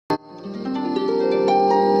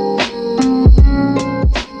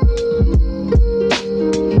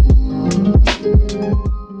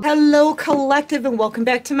Hello collective and welcome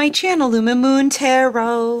back to my channel, Luma Moon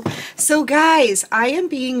Tarot. So guys, I am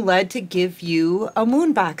being led to give you a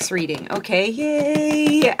moon box reading, okay?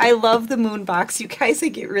 Yay! I love the moon box. You guys, I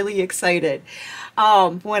get really excited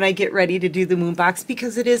when I get ready to do the moon box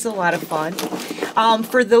because it is a lot of fun.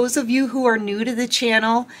 For those of you who are new to the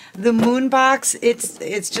channel, the moon box,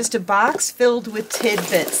 it's just a box filled with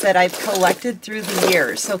tidbits that I've collected through the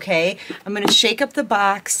years, okay? I'm going to shake up the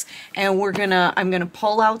box and I'm going to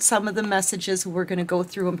pull out some of the messages. We're going to go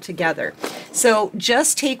through them together. So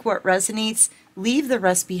just take what resonates, leave the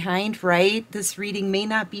rest behind, right? This reading may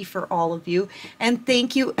not be for all of you. And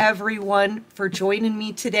thank you everyone for joining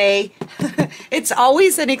me today. It's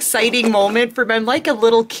always an exciting moment for me. I'm like a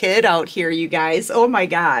little kid out here, you guys. Oh my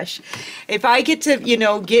gosh. If I get to,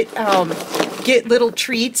 get little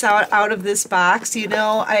treats out of this box,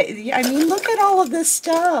 I mean, look at all of this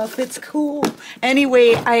stuff. It's cool.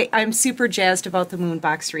 Anyway, I'm super jazzed about the moon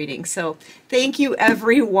box reading. So thank you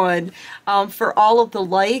everyone for all of the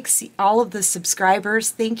likes, all of the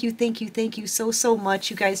subscribers. Thank you so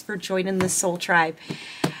much, you guys, for joining the Soul Tribe.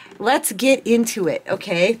 Let's get into it,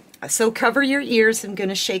 okay? So cover your ears. I'm going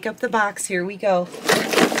to shake up the box. Here we go.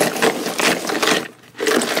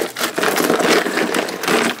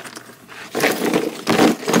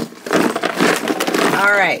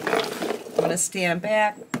 All right, I'm going to stand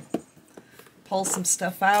back, pull some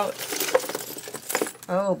stuff out.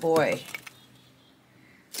 Oh boy.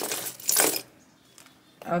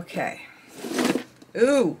 Okay.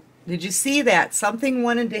 Ooh, did you see that? Something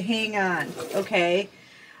wanted to hang on, okay?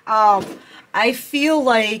 I feel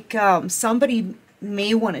like somebody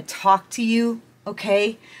may want to talk to you,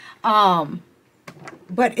 okay? But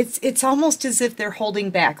it's almost as if they're holding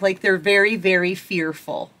back, like they're very, very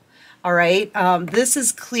fearful. All right, this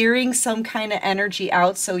is clearing some kind of energy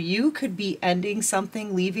out, so you could be ending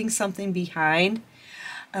something, leaving something behind.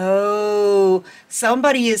 Oh,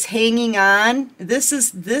 somebody is hanging on. This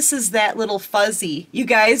is that little fuzzy. You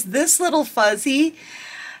guys, this little fuzzy,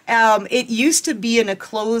 it used to be in a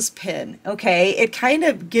clothespin, okay? It kind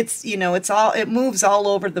of gets, it moves all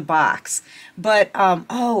over the box. But,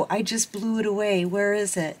 oh, I just blew it away. Where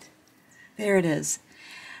is it? There it is.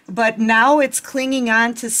 But now it's clinging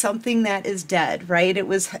on to something that is dead, right? It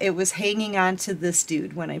was hanging on to this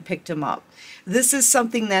dude when I picked him up. This is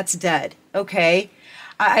something that's dead, okay?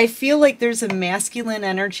 I feel like there's a masculine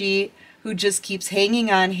energy who just keeps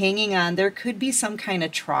hanging on, hanging on. There could be some kind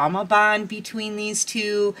of trauma bond between these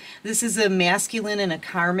two. This is a masculine and a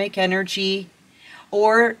karmic energy,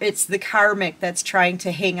 or it's the karmic that's trying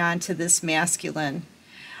to hang on to this masculine.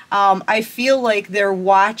 I feel like they're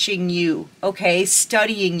watching you, okay,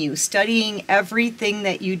 studying you, studying everything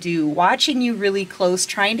that you do, watching you really close,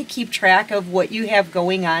 trying to keep track of what you have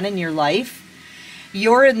going on in your life.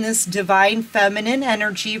 You're in this divine feminine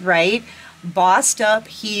energy, right? Bossed up,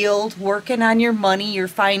 healed, working on your money, your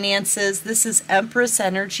finances. This is Empress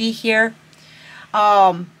energy here.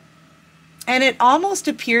 And it almost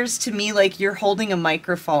appears to me like you're holding a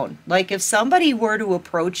microphone. Like if somebody were to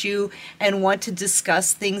approach you and want to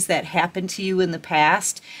discuss things that happened to you in the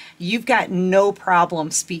past, you've got no problem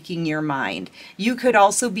speaking your mind. You could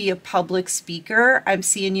also be a public speaker. I'm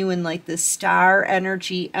seeing you in like this star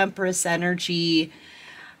energy, Empress energy,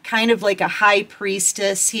 kind of like a high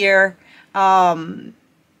priestess here.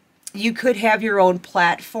 You could have your own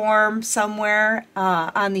platform somewhere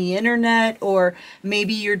on the internet, or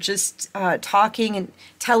maybe you're just talking and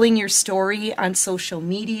telling your story on social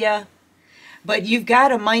media. But you've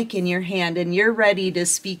got a mic in your hand and you're ready to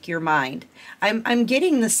speak your mind. I'm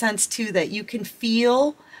getting the sense too that you can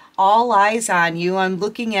feel all eyes on you. I'm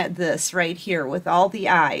looking at this right here with all the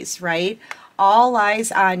eyes, right? All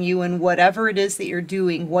eyes on you and whatever it is that you're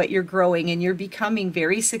doing, what you're growing, and you're becoming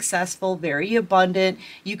very successful, very abundant.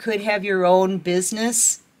 You could have your own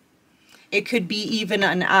business. It could be even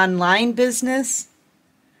an online business.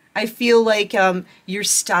 I feel like your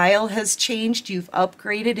style has changed. You've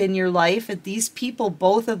upgraded in your life. And these people,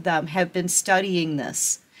 both of them, have been studying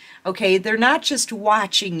this. Okay, they're not just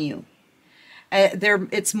watching you.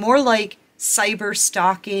 It's more like cyber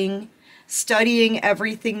stalking, studying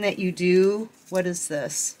everything that you do. What is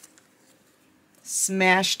this?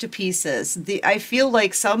 Smashed to pieces. I feel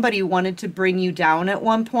like somebody wanted to bring you down at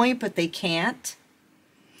one point, but they can't.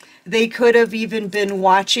 They could have even been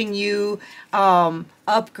watching you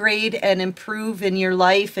upgrade and improve in your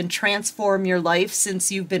life and transform your life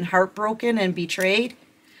since you've been heartbroken and betrayed.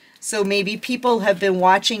 So maybe people have been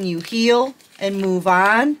watching you heal and move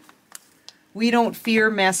on. We don't fear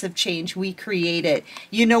massive change. We create it.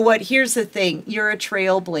 You know what? Here's the thing. You're a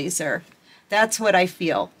trailblazer. That's what I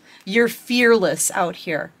feel. You're fearless out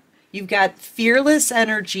here. You've got fearless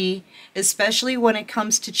energy, especially when it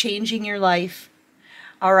comes to changing your life.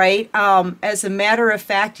 All right. As a matter of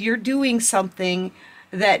fact, you're doing something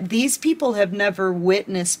that these people have never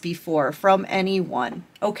witnessed before from anyone.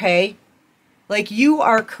 Okay. Like you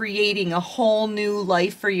are creating a whole new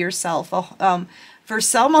life for yourself. For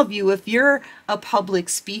some of you, if you're a public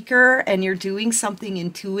speaker and you're doing something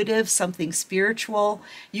intuitive, something spiritual,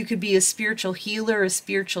 you could be a spiritual healer, a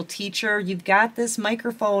spiritual teacher. You've got this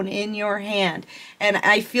microphone in your hand, and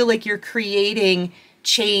I feel like you're creating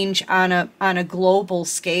change on a global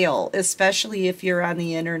scale, especially if you're on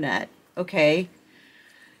the internet. Okay.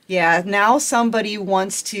 Yeah, now somebody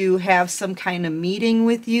wants to have some kind of meeting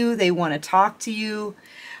with you. They want to talk to you,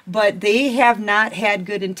 but they have not had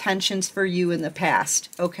good intentions for you in the past,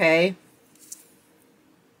 okay?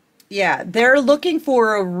 Yeah, they're looking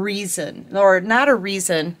for a reason, or not a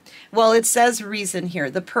reason. Well, it says reason here,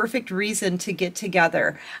 the perfect reason to get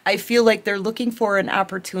together. I feel like they're looking for an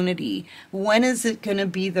opportunity. When is it going to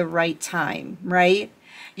be the right time, right?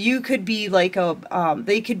 You could be like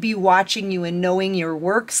they could be watching you and knowing your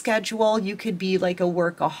work schedule. You could be like a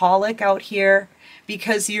workaholic out here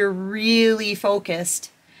because you're really focused.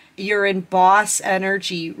 You're in boss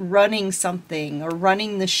energy, running something or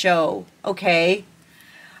running the show, okay?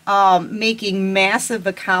 Making massive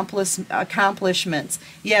accomplishments.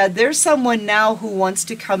 Yeah, there's someone now who wants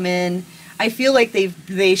to come in. I feel like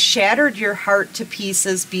they shattered your heart to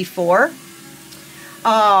pieces before.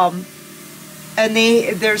 And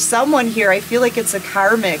there's someone here, I feel like it's a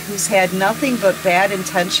karmic who's had nothing but bad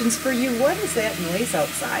intentions for you. What is that noise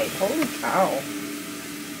outside? Holy cow.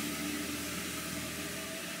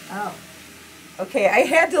 Oh. Okay, I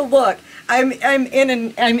had to look. I'm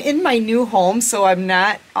in my new home, so I'm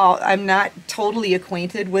not totally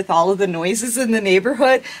acquainted with all of the noises in the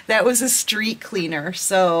neighborhood. That was a street cleaner,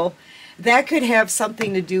 so that could have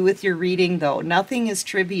something to do with your reading, though. Nothing is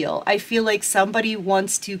trivial. I feel like somebody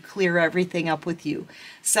wants to clear everything up with you.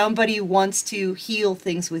 Somebody wants to heal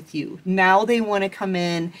things with you. Now they want to come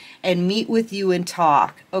in and meet with you and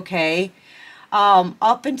talk, okay?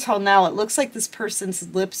 Up until now, it looks like this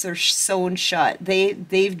person's lips are sewn shut.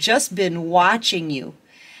 They've just been watching you,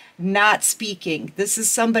 not speaking. This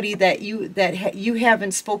is somebody that you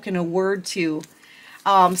haven't spoken a word to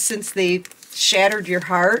since they shattered your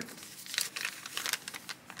heart.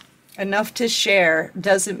 Enough to share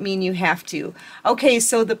doesn't mean you have to. Okay,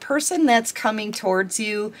 so the person that's coming towards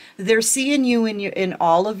you, they're seeing you in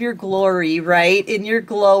all of your glory, right? In your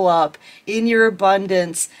glow up, in your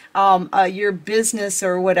abundance, your business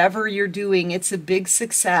or whatever you're doing, it's a big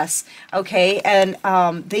success, okay? And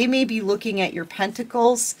they may be looking at your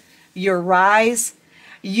pentacles, your rise.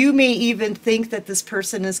 You may even think that this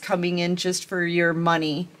person is coming in just for your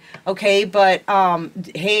money. Okay, but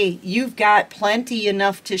hey, you've got plenty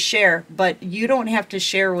enough to share, but you don't have to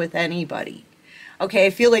share with anybody. Okay, I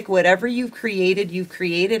feel like whatever you've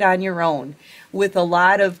created on your own with a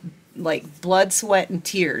lot of like blood, sweat, and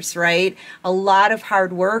tears, right? A lot of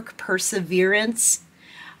hard work, perseverance,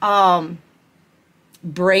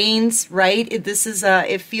 brains, right?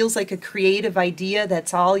 It feels like a creative idea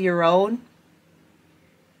that's all your own.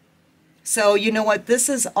 So you know what? This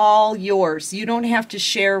is all yours. You don't have to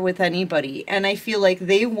share with anybody. And I feel like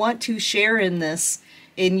they want to share in this,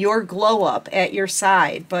 in your glow up at your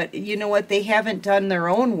side. But you know what? They haven't done their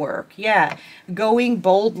own work. Yeah. Going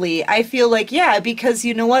boldly. I feel like, yeah, because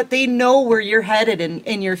you know what? They know where you're headed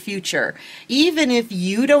in your future. Even if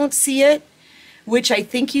you don't see it, which I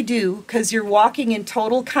think you do, because you're walking in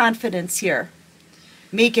total confidence here.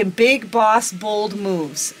 Making big boss bold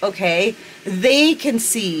moves, okay? They can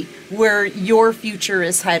see where your future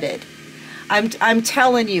is headed. I'm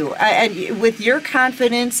telling you, and with your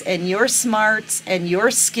confidence and your smarts and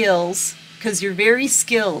your skills, because you're very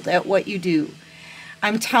skilled at what you do,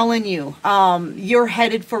 I'm telling you, you're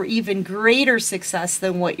headed for even greater success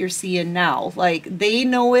than what you're seeing now. Like, they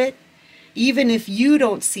know it. Even if you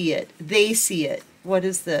don't see it, they see it. What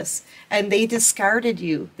is this? And they discarded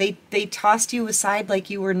you. They tossed you aside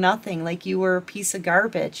like you were nothing, like you were a piece of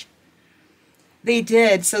garbage. They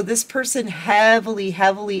did. So this person heavily,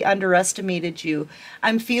 heavily underestimated you.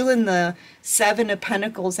 I'm feeling the Seven of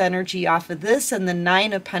Pentacles energy off of this and the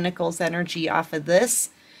Nine of Pentacles energy off of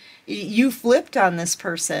this. You flipped on this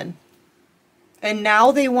person. And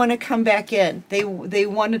now they want to come back in. They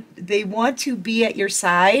want to be at your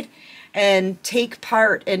side and take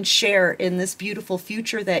part and share in this beautiful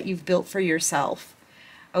future that you've built for yourself.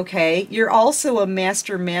 Okay, you're also a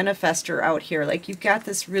master manifester out here. Like, you've got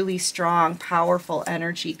this really strong, powerful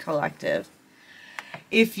energy collective.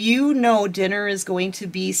 If you know dinner is going to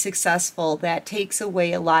be successful, that takes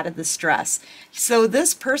away a lot of the stress. So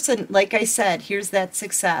this person, like I said, here's that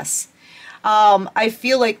success. I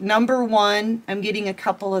feel like number one, I'm getting a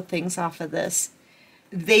couple of things off of this.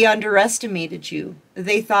 They underestimated you.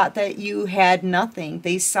 They thought that you had nothing.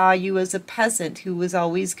 They saw you as a peasant who was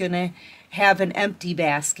always going to have an empty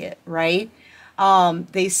basket, right?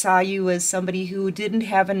 They saw you as somebody who didn't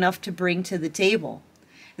have enough to bring to the table.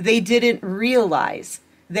 They didn't realize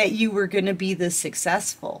that you were going to be this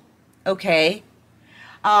successful, okay?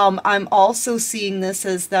 I'm also seeing this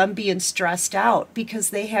as them being stressed out because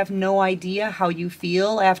they have no idea how you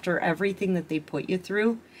feel after everything that they put you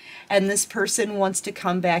through. And this person wants to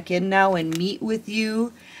come back in now and meet with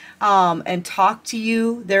you and talk to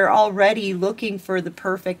you. They're already looking for the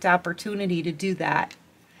perfect opportunity to do that.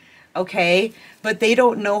 Okay? But they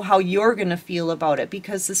don't know how you're going to feel about it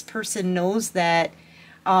because this person knows that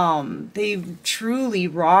they've truly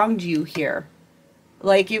wronged you here.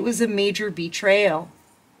 Like it was a major betrayal.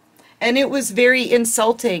 And it was very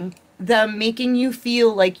insulting, them making you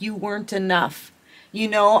feel like you weren't enough. You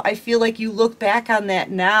know, I feel like you look back on that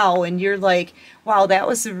now and you're like, wow, that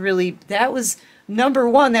was number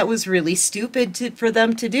one, that was really stupid for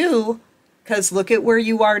them to do, because look at where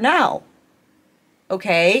you are now.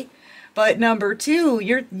 Okay? But number two,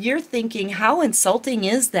 you're thinking, how insulting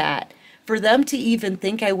is that for them to even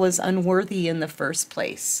think I was unworthy in the first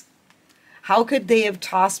place? How could they have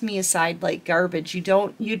tossed me aside like garbage?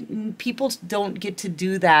 People don't get to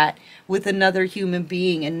do that with another human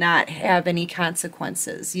being and not have any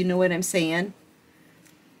consequences. You know what I'm saying?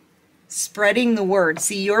 Spreading the word.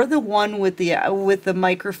 See, you're the one with the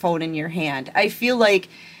microphone in your hand. I feel like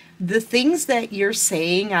the things that you're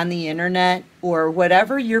saying on the internet or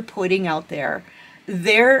whatever you're putting out there,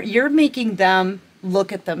 you're making them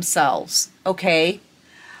look at themselves, okay?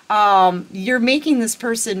 You're making this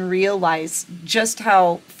person realize just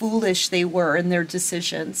how foolish they were in their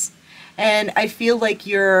decisions. And I feel like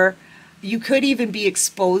you could even be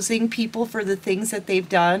exposing people for the things that they've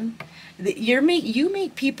done. You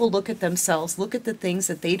make people look at themselves, look at the things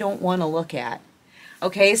that they don't want to look at.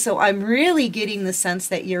 Okay, so I'm really getting the sense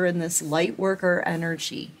that you're in this light worker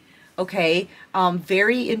energy. Okay,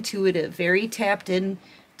 very intuitive, very tapped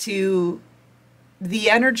into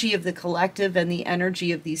the energy of the collective and the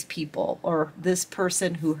energy of these people or this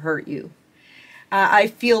person who hurt you. I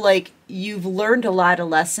feel like you've learned a lot of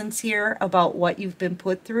lessons here about what you've been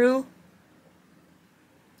put through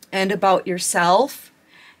and about yourself.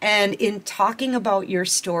 And in talking about your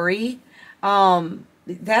story,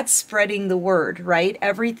 that's spreading the word, right?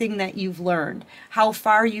 Everything that you've learned, how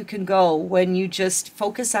far you can go when you just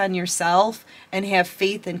focus on yourself and have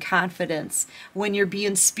faith and confidence when you're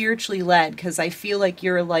being spiritually led, because I feel like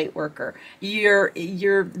you're a light worker.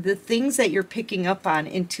 The things that you're picking up on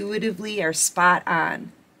intuitively are spot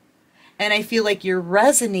on. And I feel like you're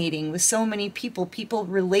resonating with so many people. People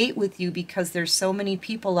relate with you because there's so many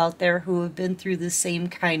people out there who have been through the same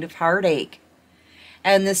kind of heartache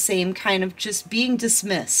and the same kind of just being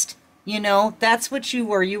dismissed. You know, that's what you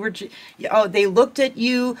were. They looked at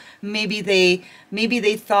you. Maybe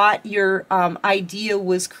they thought your idea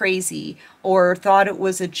was crazy or thought it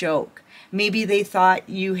was a joke. Maybe they thought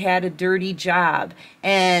you had a dirty job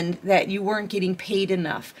and that you weren't getting paid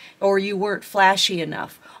enough, or you weren't flashy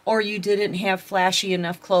enough, or you didn't have flashy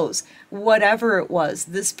enough clothes. Whatever it was,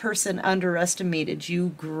 this person underestimated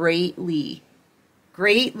you greatly.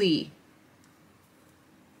 Greatly.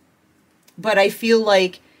 But I feel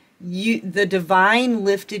like the divine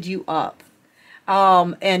lifted you up.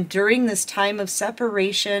 And during this time of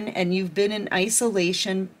separation, and you've been in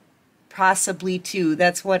isolation possibly too,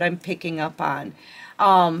 that's what I'm picking up on.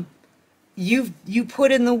 You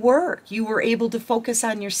put in the work. You were able to focus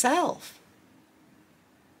on yourself.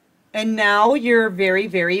 And now you're very,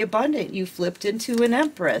 very abundant. You flipped into an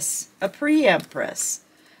empress, a pre-empress.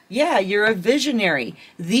 Yeah, you're a visionary.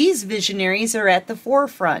 These visionaries are at the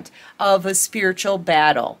forefront of a spiritual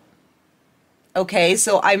battle. Okay,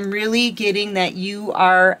 so I'm really getting that you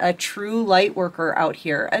are a true light worker out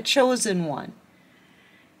here, a chosen one.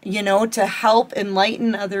 You know, to help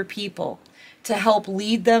enlighten other people, to help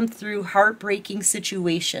lead them through heartbreaking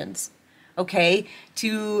situations. Okay,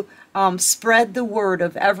 to spread the word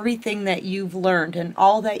of everything that you've learned and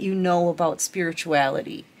all that you know about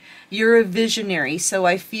spirituality. You're a visionary, so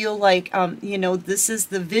I feel like, this is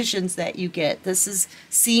the visions that you get. This is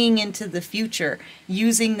seeing into the future,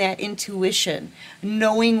 using that intuition,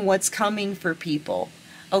 knowing what's coming for people,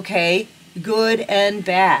 okay? Good and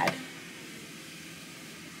bad.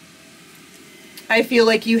 I feel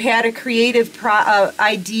like you had a creative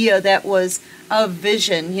idea that was a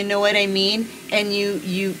vision, you know what I mean? And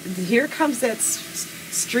here comes that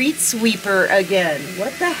street sweeper again.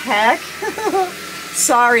 What the heck?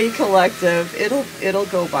 Sorry, collective. It'll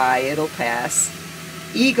go by. It'll pass.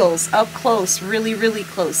 Eagles up close, really, really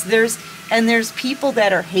close. There's people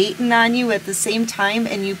that are hating on you at the same time,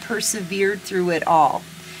 and you persevered through it all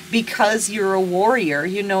because you're a warrior.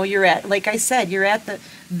 You know, you're at, like I said, you're at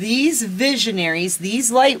these visionaries, these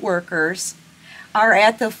light workers are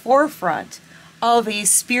at the forefront of a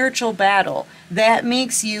spiritual battle. That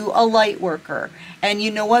makes you a light worker. And you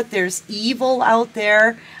know what? There's evil out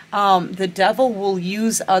there. The devil will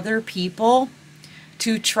use other people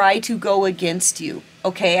to try to go against you.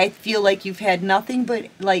 Okay, I feel like you've had nothing but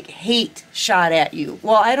like hate shot at you.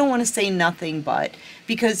 Well, I don't want to say nothing but,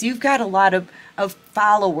 because you've got a lot of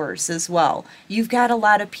followers as well. You've got a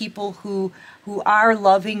lot of people who are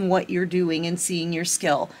loving what you're doing and seeing your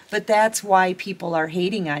skill. But that's why people are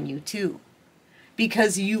hating on you too.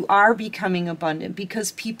 Because you are becoming abundant,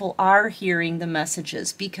 because people are hearing the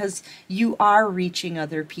messages, because you are reaching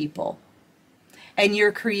other people. And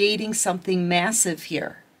you're creating something massive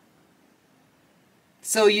here.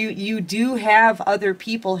 So you do have other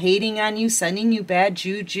people hating on you, sending you bad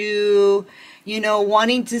juju, you know,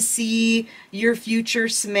 wanting to see your future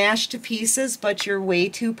smashed to pieces, but you're way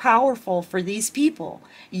too powerful for these people.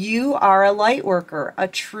 You are a light worker, a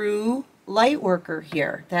true light worker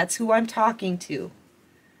here. That's who I'm talking to.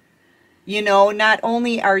 You know, not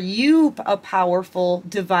only are you a powerful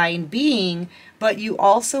divine being, but you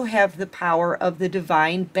also have the power of the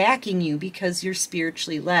divine backing you because you're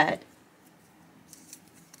spiritually led.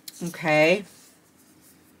 Okay?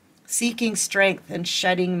 Seeking strength and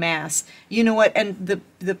shedding mass. You know what? And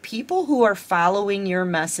the people who are following your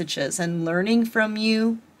messages and learning from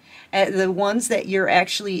you, the ones that you're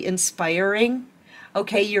actually inspiring,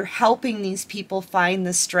 okay, you're helping these people find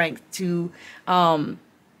the strength to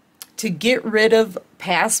get rid of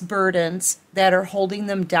past burdens that are holding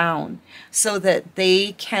them down so that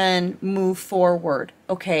they can move forward,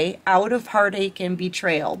 okay, out of heartache and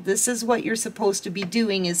betrayal. This is what you're supposed to be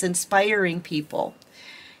doing, is inspiring people,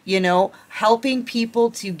 you know, helping people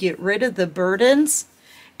to get rid of the burdens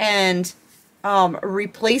and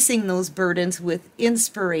replacing those burdens with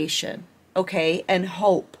inspiration, okay, and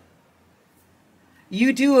hope.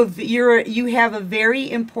 You have a very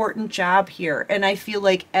important job here, and I feel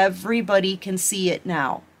like everybody can see it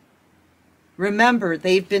now. Remember,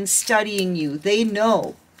 they've been studying you. They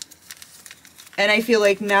know. And I feel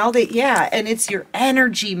like now that, yeah, and it's your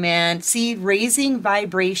energy, man. See, raising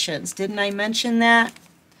vibrations. Didn't I mention that?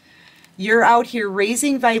 You're out here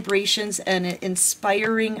raising vibrations and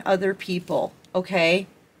inspiring other people, okay?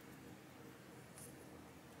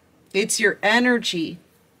 It's your energy.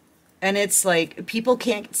 And it's like people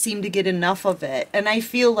can't seem to get enough of it. And I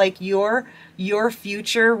feel like your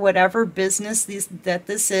future, whatever business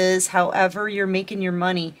this is, however you're making your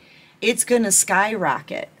money, it's going to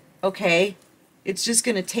skyrocket, okay? It's just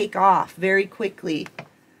going to take off very quickly.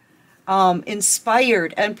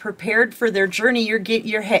 Inspired and prepared for their journey. You're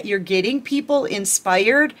getting people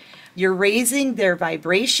inspired. You're raising their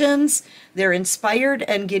vibrations. They're inspired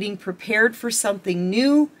and getting prepared for something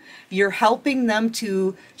new. You're helping them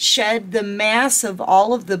to shed the mass of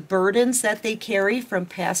all of the burdens that they carry from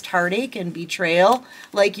past heartache and betrayal.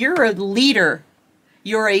 Like, you're a leader.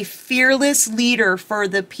 You're a fearless leader for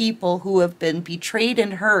the people who have been betrayed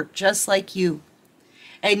and hurt, just like you.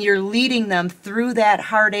 And you're leading them through that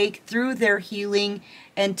heartache, through their healing,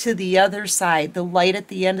 and to the other side, the light at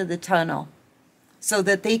the end of the tunnel, so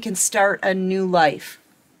that they can start a new life.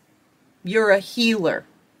 You're a healer,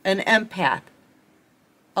 an empath,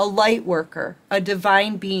 a light worker, a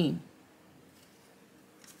divine being.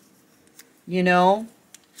 You know?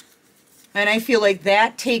 And I feel like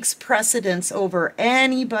that takes precedence over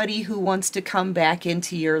anybody who wants to come back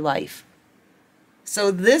into your life. So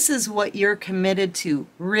this is what you're committed to,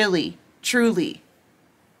 really, truly.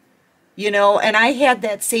 You know, and I had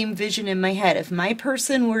that same vision in my head. If my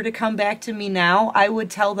person were to come back to me now, I would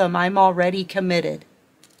tell them I'm already committed.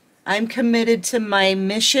 I'm committed to my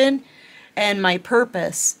mission and my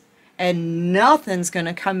purpose, and nothing's going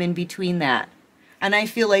to come in between that. And I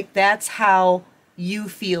feel like that's how you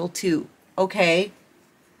feel too, okay?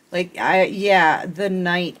 Like, yeah, the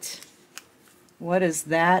Knight. What is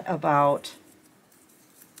that about?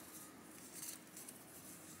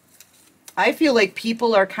 I feel like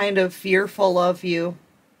people are kind of fearful of you.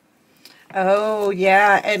 Oh,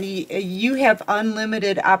 yeah, and you have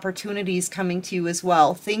unlimited opportunities coming to you as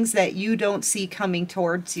well. Things that you don't see coming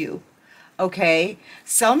towards you. Okay?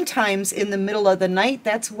 Sometimes in the middle of the night,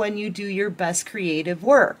 that's when you do your best creative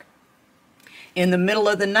work. In the middle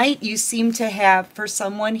of the night, you seem to have, for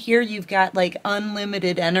someone here, you've got like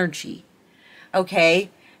unlimited energy. Okay?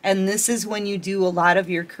 And this is when you do a lot of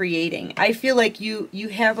your creating. I feel like you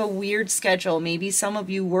have a weird schedule. Maybe some of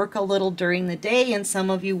you work a little during the day and some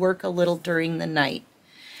of you work a little during the night.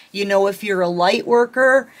 You know, if you're a light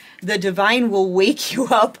worker, the divine will wake you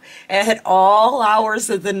up at all hours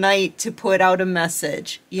of the night to put out a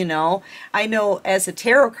message, you know. I know as a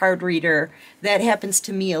tarot card reader, that happens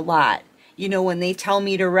to me a lot. You know, when they tell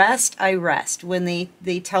me to rest, I rest. When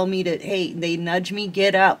they tell me to, hey, they nudge me,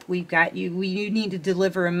 get up. We've got you. You need to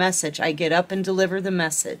deliver a message. I get up and deliver the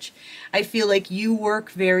message. I feel like you work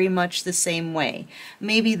very much the same way.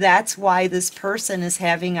 Maybe that's why this person is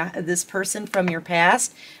having this person from your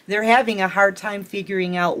past, they're having a hard time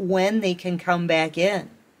figuring out when they can come back in.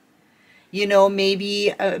 You know,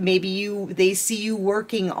 maybe they see you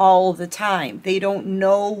working all the time. They don't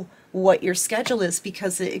know what your schedule is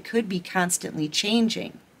because it could be constantly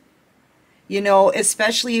changing. You know,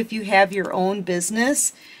 especially if you have your own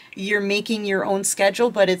business, you're making your own schedule,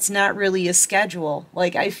 but it's not really a schedule.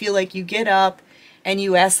 Like, I feel like you get up and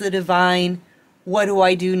you ask the divine, what do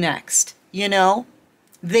I do next? You know,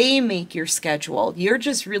 they make your schedule. You're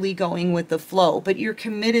just really going with the flow, but you're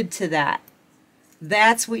committed to that.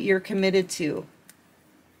 That's what you're committed to.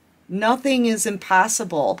 Nothing is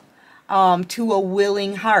impossible to a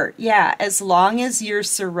willing heart. Yeah, as long as you're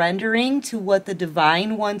surrendering to what the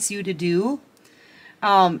divine wants you to do,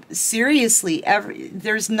 seriously,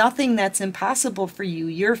 there's nothing that's impossible for you.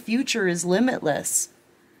 Your future is limitless.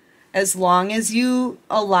 As long as you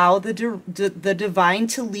allow the divine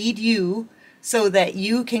to lead you so that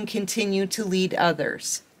you can continue to lead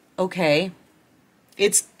others. Okay?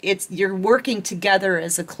 You're working together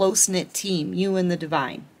as a close-knit team, you and the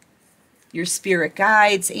divine. Your spirit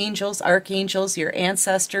guides, angels, archangels, your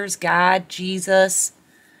ancestors, God, Jesus,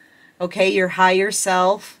 okay, your higher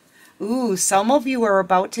self. Ooh, some of you are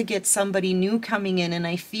about to get somebody new coming in, and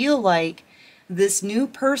I feel like this new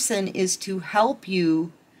person is to help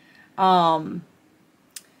you go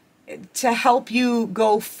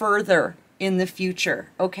further in the future,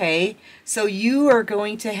 okay? So you are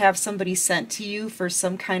going to have somebody sent to you for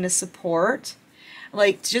some kind of support,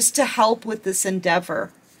 like just to help with this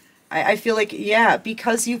endeavor. I feel like, yeah,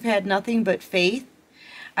 because you've had nothing but faith,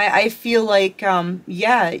 I feel like,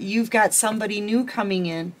 yeah, you've got somebody new coming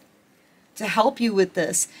in to help you with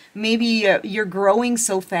this. Maybe you're growing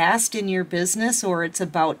so fast in your business, or it's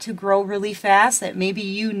about to grow really fast, that maybe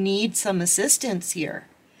you need some assistance here,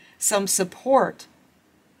 some support.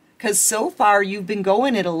 Because so far you've been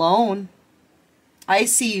going it alone. I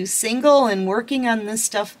see you single and working on this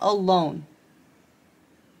stuff alone.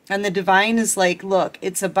 And the divine is like, look,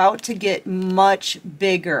 it's about to get much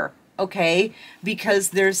bigger, okay? Because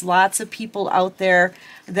there's lots of people out there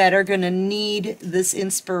that are going to need this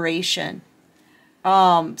inspiration.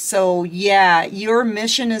 So yeah, your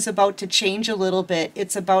mission is about to change a little bit.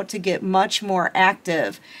 It's about to get much more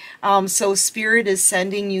active. So Spirit is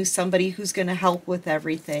sending you somebody who's going to help with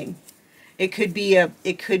everything. It could be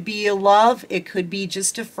a love, it could be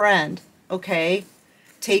just a friend, okay?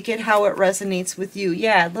 Take it how it resonates with you.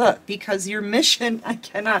 Yeah, look, because your mission, I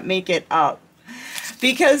cannot make it up.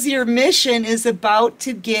 Because your mission is about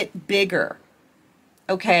to get bigger.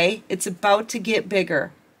 Okay? It's about to get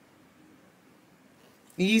bigger.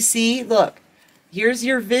 You see? Look. Here's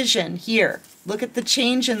your vision here. Look at the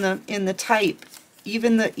change in the type.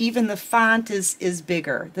 Even the font is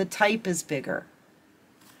bigger. The type is bigger.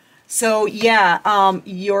 So yeah,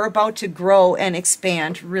 you're about to grow and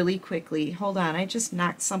expand really quickly. Hold on, I just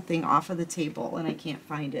knocked something off of the table and I can't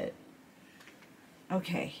find it.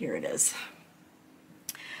 Okay, here it is.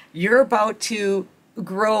 You're about to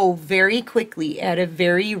grow very quickly at a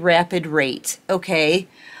very rapid rate, okay?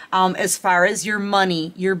 As far as your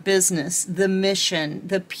money, your business, the mission,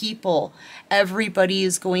 the people, everybody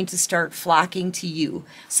is going to start flocking to you.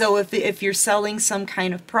 So if you're selling some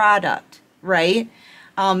kind of product, right?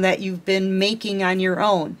 That you've been making on your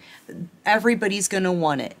own, everybody's going to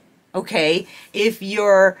want it, okay? If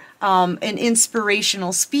you're an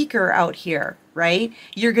inspirational speaker out here, right,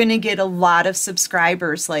 you're going to get a lot of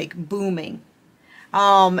subscribers, like booming.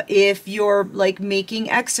 If you're like making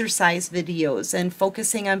exercise videos and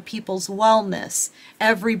focusing on people's wellness,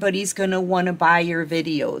 everybody's going to want to buy your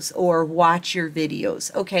videos or watch your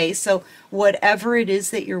videos. Okay, so whatever it is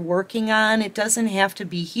that you're working on, it doesn't have to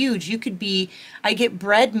be huge. You could be, I get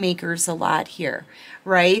bread makers a lot here,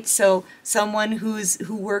 right? So someone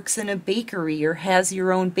who works in a bakery or has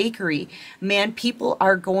your own bakery, man, people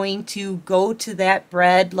are going to go to that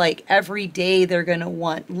bread like every day. They're going to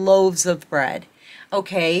want loaves of bread.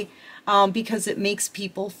 Okay, because it makes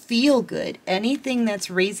people feel good. Anything that's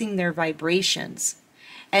raising their vibrations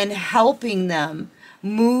and helping them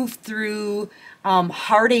move through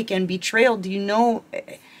heartache and betrayal. Do you know?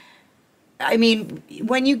 I mean,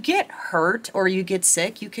 when you get hurt or you get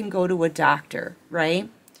sick, you can go to a doctor, right?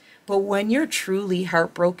 But when you're truly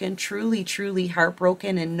heartbroken, truly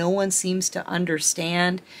heartbroken, and no one seems to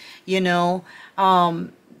understand, you know,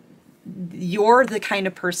 you're the kind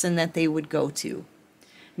of person that they would go to.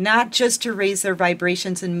 Not just to raise their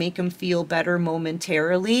vibrations and make them feel better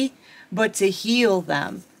momentarily, but to heal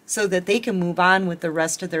them so that they can move on with the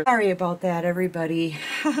rest of their... Sorry about that, everybody.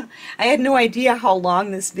 I had no idea how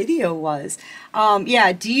long this video was.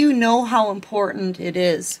 Yeah, do you know how important it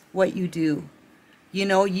is what you do? You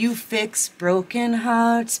know, you fix broken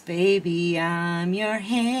hearts, baby, I'm your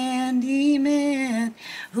handyman.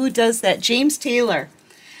 Who does that? James Taylor.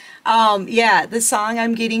 Yeah, the song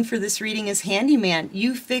I'm getting for this reading is Handyman.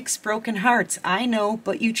 You fix broken hearts. I know,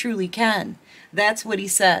 but you truly can. That's what he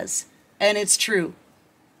says. And it's true.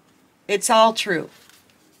 It's all true.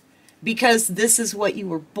 Because this is what you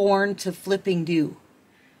were born to flipping do.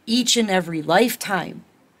 Each and every lifetime.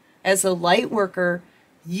 As a light worker,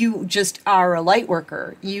 you just are a light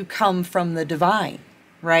worker. You come from the divine,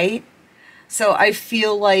 right? So I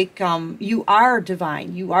feel like you are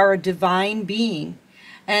divine. You are a divine being.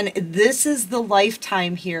 And this is the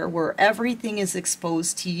lifetime here where everything is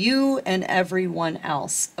exposed to you and everyone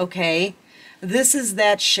else, okay? This is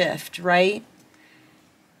that shift, right?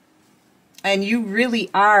 And you really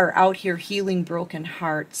are out here healing broken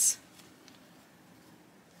hearts.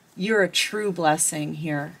 You're a true blessing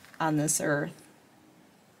here on this earth.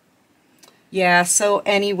 Yeah, so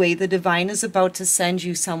anyway, the divine is about to send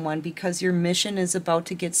you someone because your mission is about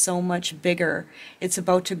to get so much bigger. It's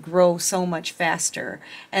about to grow so much faster.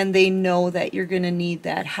 And they know that you're going to need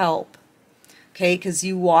that help. Okay, because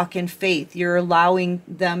you walk in faith. You're allowing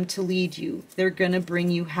them to lead you. They're going to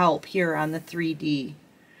bring you help here on the 3D.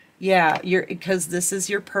 Yeah, because this is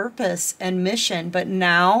your purpose and mission. But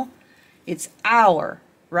now it's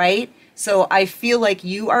right? So I feel like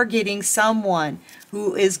you are getting someone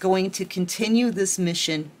who is going to continue this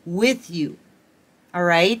mission with you. All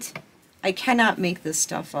right? I cannot make this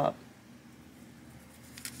stuff up.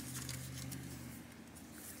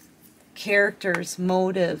 Characters,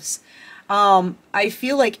 motives. I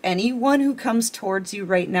feel like anyone who comes towards you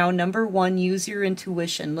right now, number one, use your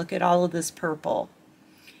intuition. Look at all of this purple.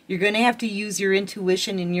 You're going to have to use your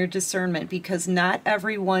intuition and your discernment because not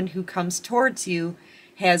everyone who comes towards you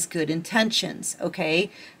has good intentions,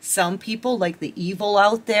 okay? Some people, like the evil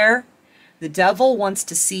out there, the devil wants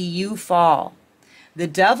to see you fall. The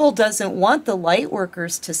devil doesn't want the light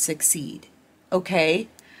workers to succeed, okay?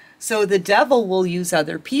 So the devil will use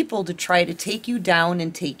other people to try to take you down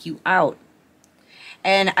and take you out.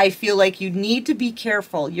 And I feel like you need to be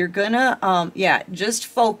careful. You're gonna, yeah, just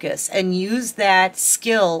focus and use that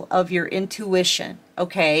skill of your intuition,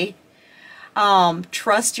 okay?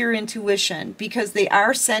 Trust your intuition because they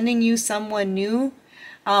are sending you someone new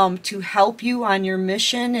to help you on your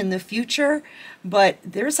mission in the future. But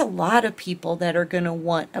there's a lot of people that are going to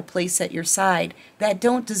want a place at your side that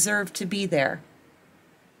don't deserve to be there.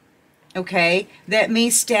 Okay? That may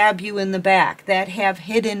stab you in the back, that have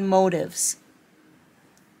hidden motives.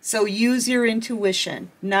 So use your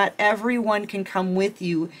intuition. Not everyone can come with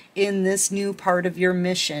you in this new part of your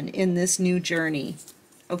mission, in this new journey.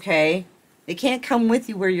 Okay? They can't come with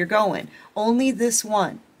you where you're going. Only this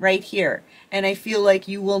one right here. And I feel like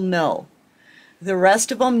you will know. The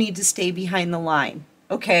rest of them need to stay behind the line.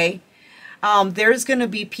 Okay? There's going to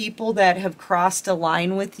be people that have crossed a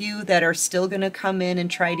line with you that are still going to come in and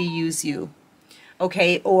try to use you.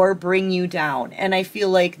 Okay? Or bring you down. And I feel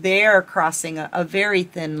like they are crossing a very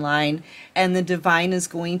thin line. And the divine is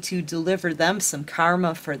going to deliver them some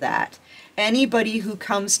karma for that. Anybody who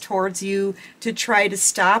comes towards you to try to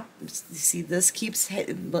stop, see this keeps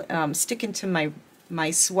sticking to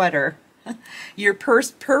my sweater. Your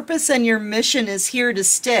purpose and your mission is here to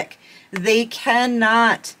stick. They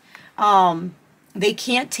cannot, they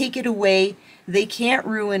can't take it away. They can't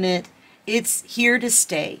ruin it. It's here to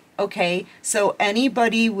stay, okay? So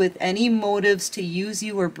anybody with any motives to use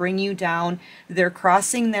you or bring you down, they're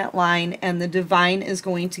crossing that line, and the divine is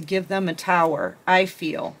going to give them a tower, I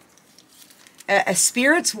feel. A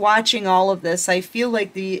spirit's watching all of this. I feel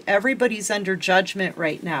like everybody's under judgment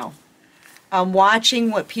right now.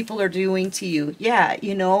 Watching what people are doing to you. Yeah,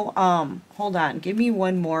 hold on. Give me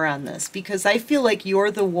one more on this, because I feel like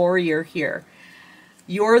you're the warrior here.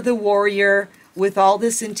 You're the warrior with all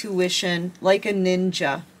this intuition, like a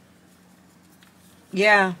ninja.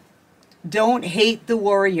 Yeah. Don't hate the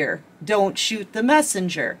warrior. Don't shoot the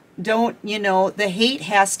messenger. The hate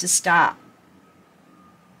has to stop.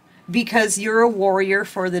 Because you're a warrior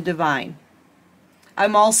for the divine.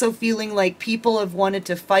 I'm also feeling like people have wanted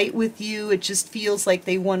to fight with you. It just feels like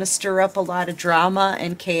they want to stir up a lot of drama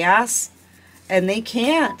and chaos. And they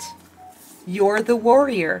can't. You're the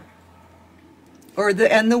warrior.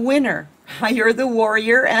 And the winner. You're the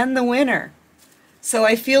warrior and the winner. So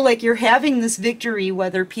I feel like you're having this victory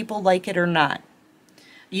whether people like it or not.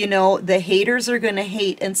 The haters are going to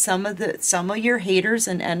hate, and some of your haters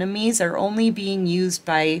and enemies are only being used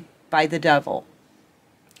by the devil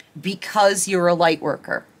because you're a light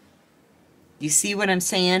worker. You see what I'm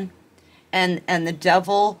saying? And the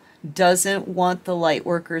devil doesn't want the light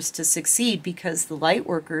workers to succeed, because the light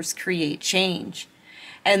workers create change.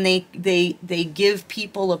 And they give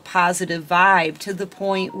people a positive vibe to the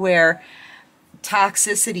point where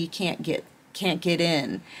toxicity can't get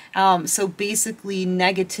in. So basically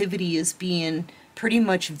negativity is being pretty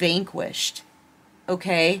much vanquished.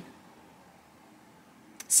 Okay?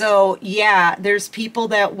 So yeah, there's people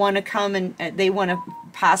that want to come and they want to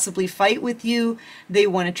possibly fight with you. They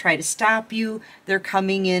want to try to stop you. They're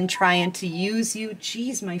coming in trying to use you.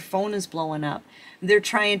 Jeez, my phone is blowing up. They're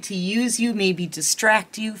trying to use you, maybe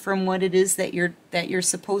distract you from what it is that you're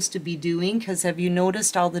supposed to be doing. Because have you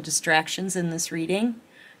noticed all the distractions in this reading?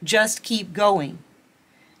 Just keep going.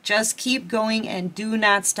 Just keep going and do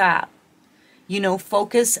not stop.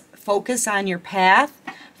 Focus on your path.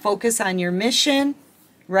 Focus on your mission,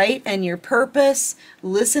 right? And your purpose.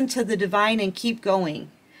 Listen to the divine and keep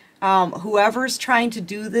going. Whoever's trying to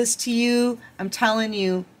do this to you, I'm telling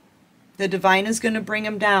you, the divine is going to bring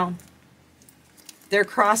them down. They're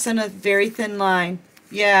crossing a very thin line.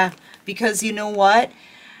 Yeah, because you know what?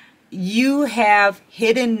 You have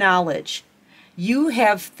hidden knowledge. You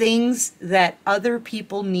have things that other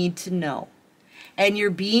people need to know. And you're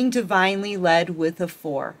being divinely led with a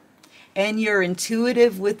 4. And you're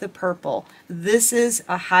intuitive with the purple. This is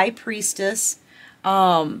a high priestess,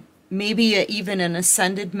 maybe even an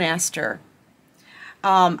ascended master.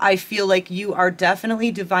 I feel like you are definitely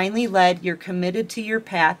divinely led. You're committed to your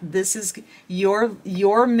path. This is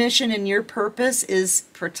your mission, and your purpose is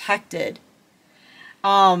protected.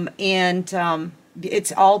 It's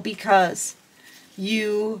all because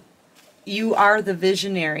you are the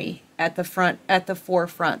visionary at the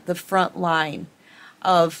forefront, the front line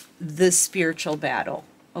of this spiritual battle.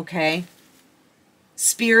 Okay?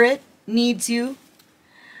 Spirit needs you.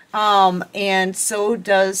 And so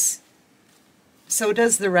does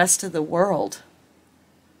the rest of the world.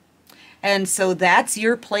 And so that's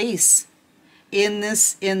your place in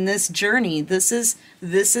this journey. This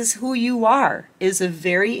is who you are, is a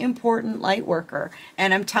very important light worker.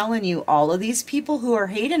 And I'm telling you, all of these people who are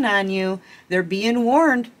hating on you, they're being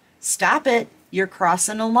warned. Stop it. You're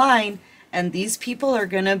crossing a line. And these people are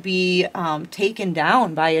going to be taken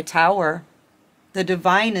down by a tower. The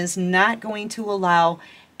divine is not going to allow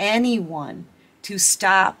anyone to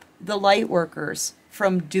stop the light workers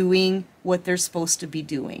from doing what they're supposed to be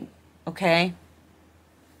doing. Okay?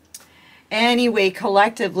 Anyway,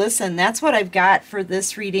 collective, listen, that's what I've got for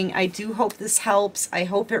this reading. I do hope this helps. I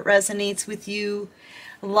hope it resonates with you.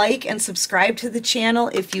 Like and subscribe to the channel.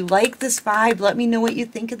 If you like this vibe, let me know what you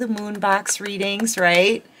think of the Moonbox readings,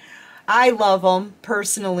 right? I love them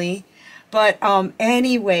personally. But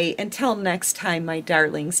anyway, until next time, my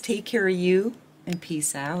darlings, take care of you and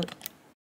peace out.